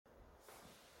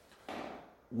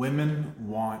Women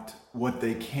want what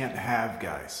they can't have,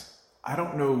 guys. I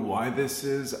don't know why this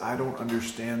is. I don't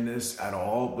understand this at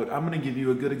all, but I'm going to give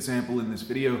you a good example in this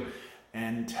video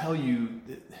and tell you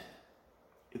that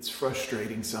it's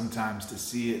frustrating sometimes to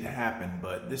see it happen,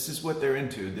 but this is what they're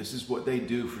into. This is what they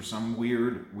do for some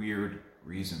weird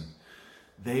reason.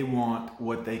 They want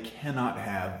what they cannot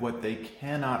have, what they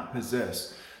cannot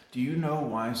possess. Do you know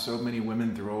why so many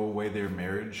women throw away their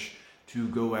marriage to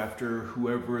go after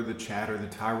whoever, the Chad or the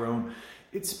Tyrone?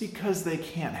 It's because they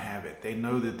can't have it. They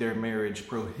know that their marriage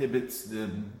prohibits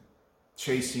them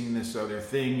chasing this other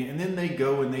thing, and then they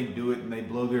go and they do it and they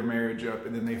blow their marriage up,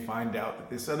 and then they find out that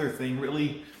this other thing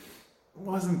really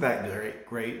wasn't that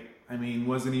great. I mean,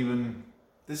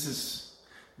 this is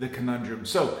the conundrum.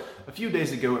 So a few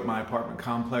days ago at my apartment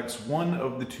complex, one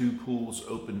of the two pools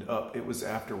opened up. It was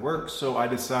after work, so I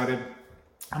decided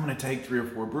I'm going to take 3 or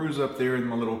 4 brews up there in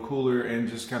my little cooler and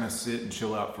just kind of sit and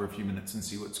chill out for a few minutes and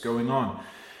see what's going on.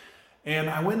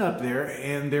 And I went up there,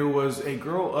 and there was a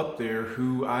girl up there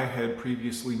who I had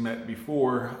previously met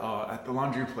before at the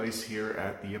laundry place here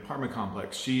at the apartment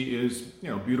complex. She is,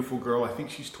 beautiful girl. I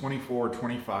think she's 24 or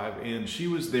 25, and she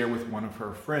was there with one of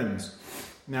her friends.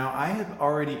 Now, I had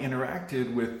already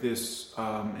interacted with this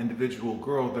individual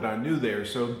girl that I knew there,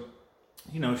 so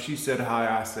she said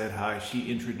hi, I said hi.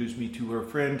 She introduced me to her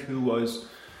friend who was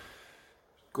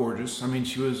gorgeous. I mean,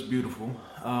 she was beautiful.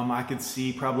 I could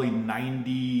see probably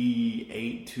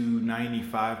 98 to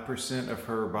 95% of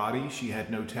her body. She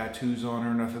had no tattoos on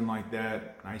her, nothing like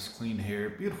that. Nice, clean hair,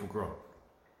 beautiful girl.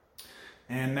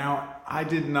 And now I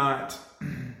did not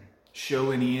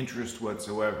show any interest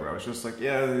whatsoever. I was just like,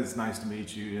 yeah, it's nice to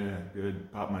meet you. Yeah,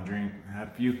 good. Popped my drink, had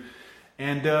a few.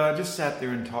 And I just sat there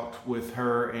and talked with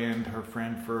her and her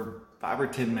friend for 5 or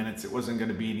 10 minutes. It wasn't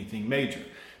going to be anything major.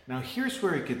 Now, here's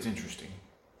where it gets interesting.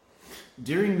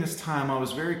 During this time, I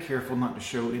was very careful not to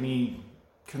show any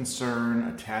concern,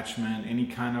 attachment, any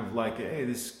kind of like, hey,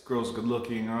 this girl's good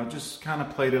looking. I just kind of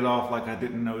played it off like I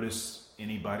didn't notice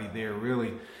anybody there,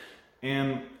 really.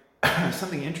 And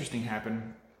something interesting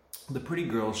happened. The pretty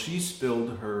girl, she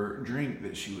spilled her drink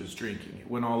that she was drinking. It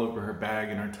went all over her bag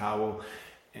and her towel.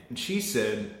 And she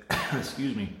said,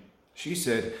 she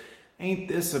said, ain't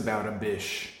this about a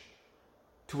bish?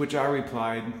 To which I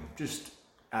replied, just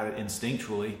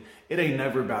instinctually, it ain't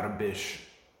never about a bish.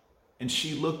 And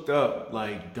she looked up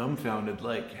like dumbfounded,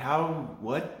 like, how,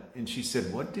 what? And she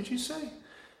said, what did you say?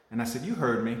 And I said, you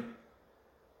heard me.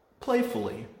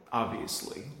 Playfully,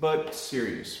 obviously, but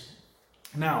serious.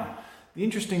 Now, the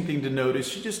interesting thing to notice,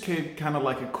 she just gave kind of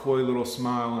like a coy little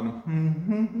smile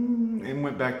and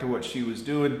went back to what she was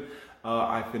doing.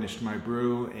 I finished my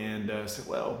brew and said,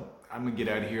 well, I'm going to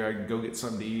get out of here. I can go get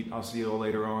something to eat. I'll see you all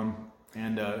later on.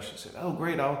 And she said, oh,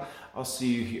 great. I'll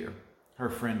see you here. Her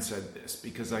friend said this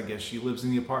because I guess she lives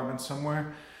in the apartment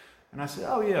somewhere. And I said,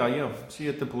 oh, yeah. See you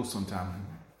at the pool sometime.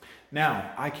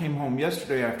 Now, I came home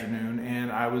yesterday afternoon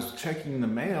and I was checking the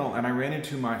mail and I ran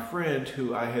into my friend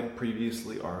who I had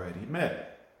previously already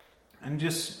met and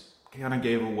just kind of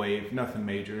gave a wave, nothing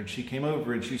major. And she came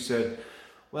over and she said,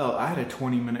 well, I had a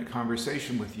 20-minute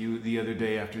conversation with you the other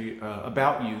day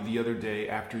about you the other day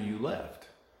after you left.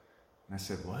 And I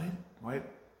said, what? Why?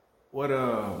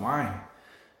 And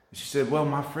she said, well,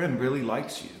 my friend really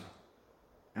likes you.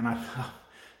 And I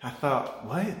thought,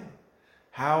 what?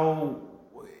 How?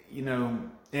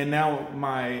 And now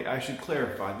I should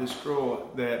clarify, this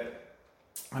girl that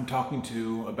I'm talking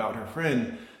to about her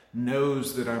friend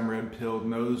knows that I'm red-pilled,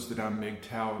 knows that I'm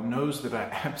MGTOW, knows that I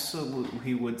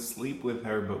absolutely would sleep with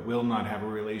her, but will not have a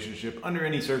relationship under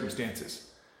any circumstances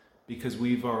because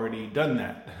we've already done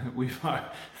that.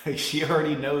 She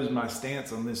already knows my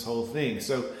stance on this whole thing.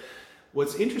 So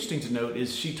what's interesting to note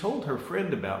is she told her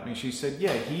friend about me. She said,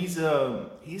 yeah, he's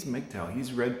MGTOW,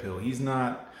 he's red pill, he's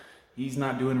not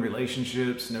doing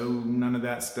relationships, none of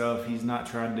that stuff. He's not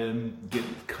trying to get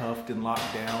cuffed and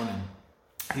locked down, and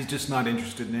he's just not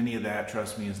interested in any of that.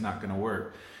 Trust me, it's not going to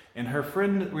work. And her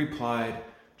friend replied,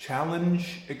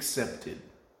 challenge accepted.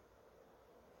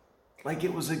 Like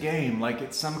it was a game, like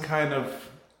it's some kind of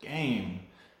game.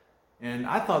 And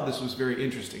I thought this was very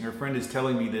interesting. Her friend is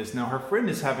telling me this. Now, her friend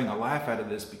is having a laugh out of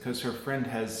this because her friend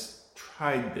has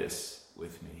tried this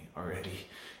with me already.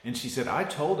 And she said, I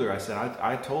told her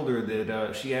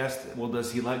that she asked, well,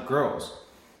 does he like girls?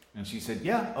 And she said,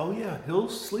 yeah, oh yeah, he'll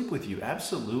sleep with you.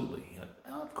 Absolutely.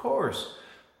 Of course.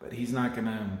 But he's not going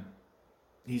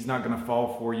to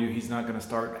fall for you. He's not going to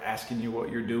start asking you what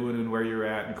you're doing and where you're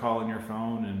at and calling your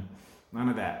phone and none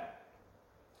of that.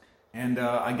 And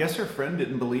I guess her friend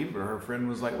didn't believe her. Her friend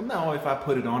was like, well, no, if I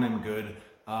put it on him good,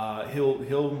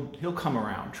 he'll come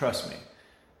around. Trust me.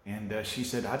 And she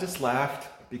said, I just laughed.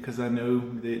 because I know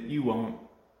that you won't,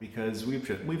 because we've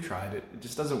tried it. It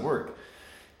just doesn't work.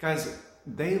 Guys,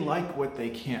 they like what they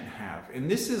can't have. And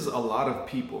this is a lot of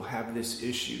people have this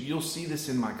issue. You'll see this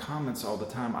in my comments all the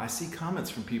time. I see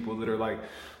comments from people that are like,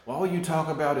 well, all you talk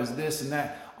about is this and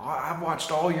that. I've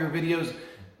watched all your videos.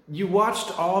 You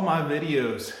watched all my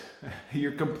videos.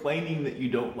 You're complaining that you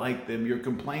don't like them. You're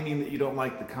complaining that you don't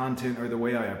like the content or the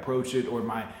way I approach it or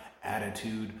my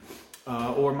attitude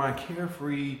or my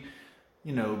carefree,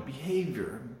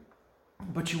 behavior.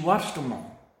 But you watched them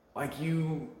all.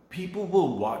 People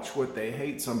will watch what they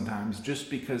hate sometimes just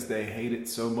because they hate it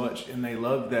so much and they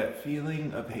love that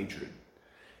feeling of hatred.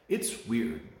 It's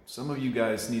weird. Some of you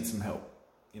guys need some help.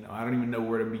 I don't even know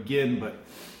where to begin, but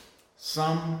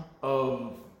some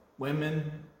of women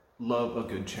love a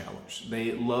good challenge.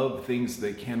 They love things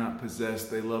they cannot possess.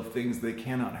 They love things they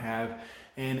cannot have.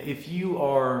 And if you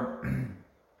are,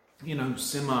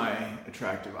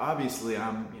 semi-attractive, obviously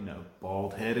I'm,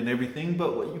 bald head and everything,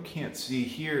 but what you can't see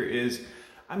here is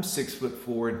I'm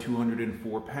 6'4" and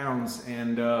 204 pounds.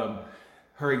 And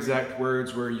her exact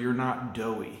words were, "You're not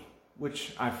doughy,"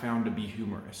 which I found to be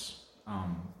humorous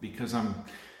because I'm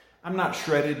not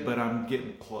shredded, but I'm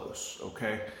getting close,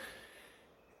 okay?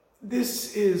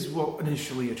 This is what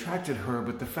initially attracted her,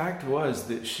 but the fact was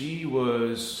that she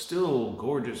was still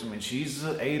gorgeous. I mean, she's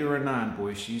an 8 or a 9,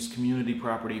 boy. She's community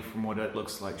property from what it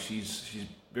looks like. She's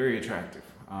very attractive.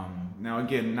 Now,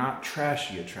 again, not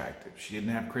trashy attractive. She didn't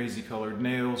have crazy colored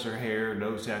nails or hair,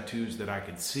 no tattoos that I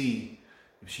could see.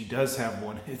 If she does have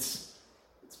one, it's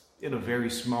in a very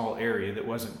small area that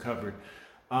wasn't covered.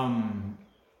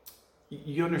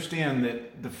 You understand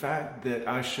that the fact that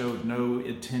I showed no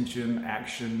intention,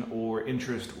 action, or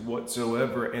interest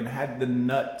whatsoever and had the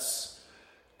nuts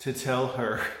to tell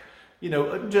her,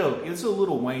 a joke. It's a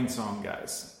Lil Wayne song,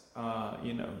 guys.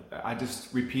 I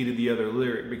just repeated the other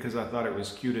lyric because I thought it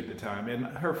was cute at the time. And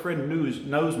her friend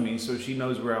knows me, so she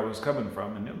knows where I was coming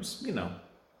from. And it was,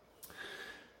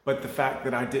 But the fact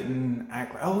that I didn't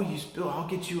act like, "Oh, I'll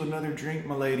get you another drink,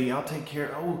 my lady. I'll take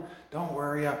care. Oh, don't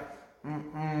worry.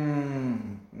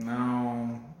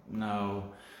 No.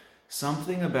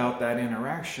 Something about that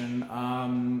interaction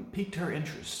piqued her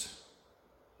interest.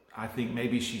 I think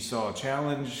maybe she saw a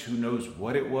challenge. Who knows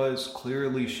what it was?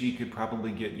 Clearly, she could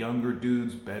probably get younger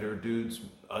dudes, better dudes,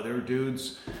 other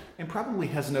dudes, and probably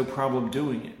has no problem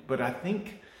doing it. But I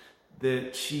think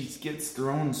that she gets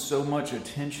thrown so much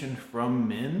attention from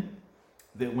men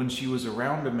that when she was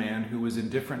around a man who was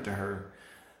indifferent to her,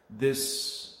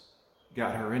 this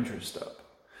got her interest up.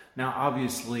 Now,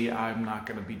 obviously, I'm not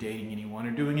going to be dating anyone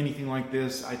or doing anything like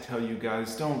this. I tell you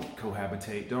guys, don't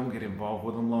cohabitate. Don't get involved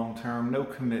with them long term. No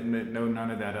commitment. No none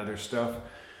of that other stuff.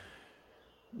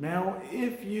 Now,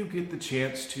 if you get the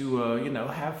chance to,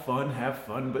 have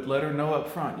fun, but let her know up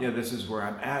front, yeah, this is where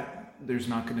I'm at. There's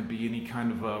not going to be any kind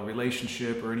of a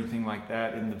relationship or anything like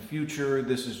that in the future.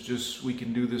 This is just, we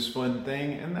can do this fun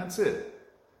thing, and that's it.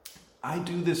 I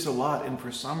do this a lot, and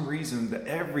for some reason,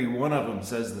 every one of them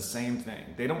says the same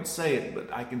thing. They don't say it,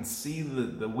 but I can see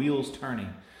the wheels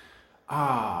turning.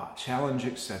 Challenge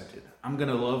accepted. I'm going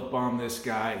to love bomb this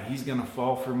guy. He's going to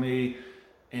fall for me,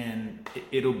 and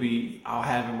I'll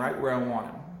have him right where I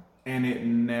want him. And it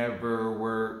never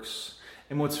works.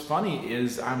 And what's funny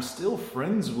is I'm still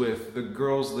friends with the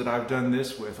girls that I've done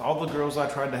this with. All the girls I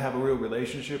tried to have a real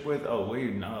relationship with,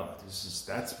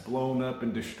 that's blown up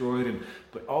and destroyed.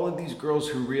 But all of these girls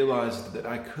who realized that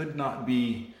I could not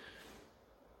be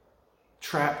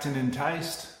trapped and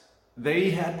enticed,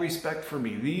 they had respect for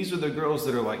me. These are the girls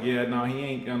that are like, yeah, no, he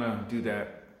ain't gonna do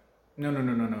that.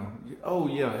 No. Oh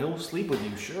yeah, he'll sleep with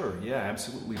you, sure, yeah,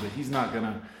 absolutely, but he's not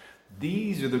gonna.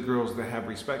 These are the girls that have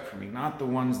respect for me, not the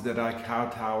ones that I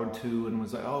kowtowed to and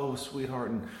was like, "Oh,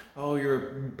 sweetheart," and "Oh, you're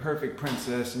a perfect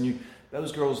princess," and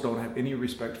those girls don't have any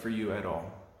respect for you at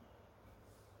all.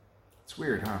 It's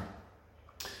weird, huh?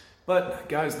 But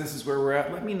guys, this is where we're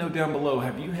at. Let me know down below,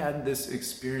 have you had this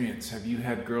experience? Have you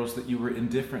had girls that you were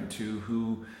indifferent to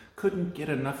who couldn't get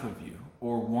enough of you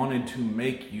or wanted to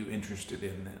make you interested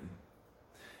in them?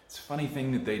 It's a funny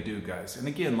thing that they do, guys. And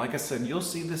again, like I said, you'll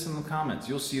see this in the comments.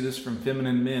 You'll see this from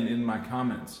feminine men in my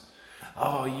comments.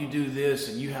 "Oh, you do this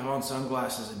and you have on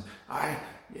sunglasses and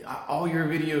all your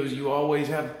videos you always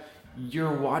have."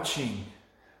 You're watching.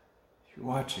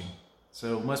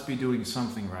 So must be doing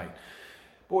something right.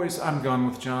 Boys, I'm Gone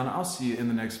with John. I'll see you in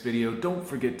the next video. Don't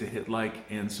forget to hit like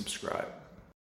and subscribe.